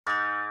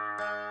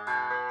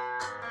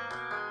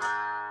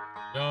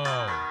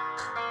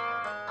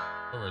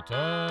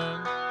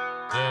return.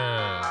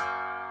 Yeah.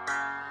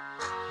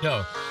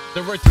 Yo,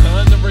 the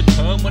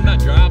return when I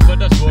drive,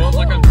 but I swerve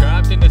like I'm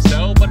trapped in a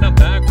cell. But I'm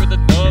back with a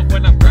dove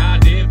when I'm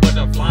riding, but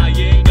I'm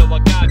flying. Yo, I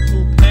got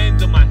 2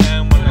 pens in my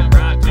hand when I'm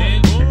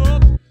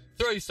riding.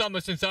 3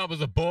 summers since I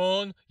was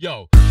born.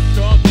 Yo,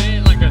 dropped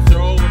in like a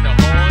throw in the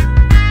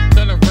horn.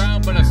 Turn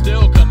around, but I'm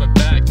still coming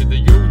back to the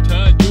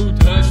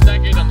U-turn,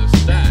 stack it on the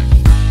stack.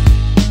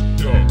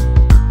 Yo,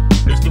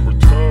 it's the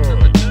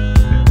return.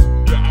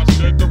 Yeah, I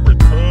said the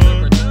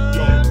return.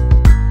 Yo,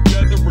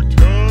 yeah, the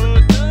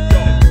return.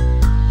 Yo,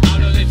 I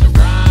don't need to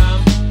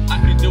rhyme, I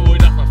can do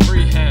it off my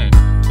free hand.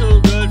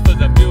 Too good for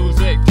the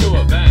music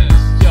to advance.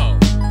 Yo,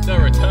 the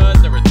return.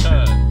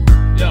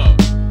 Yo,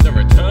 the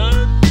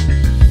return.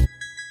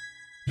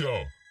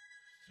 Yo,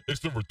 it's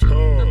the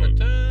return.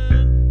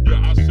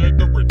 Yeah, I said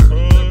the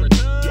return.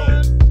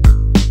 Yo.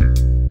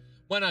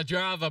 When I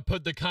drive, I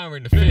put the car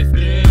in the 5th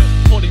gear.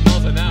 40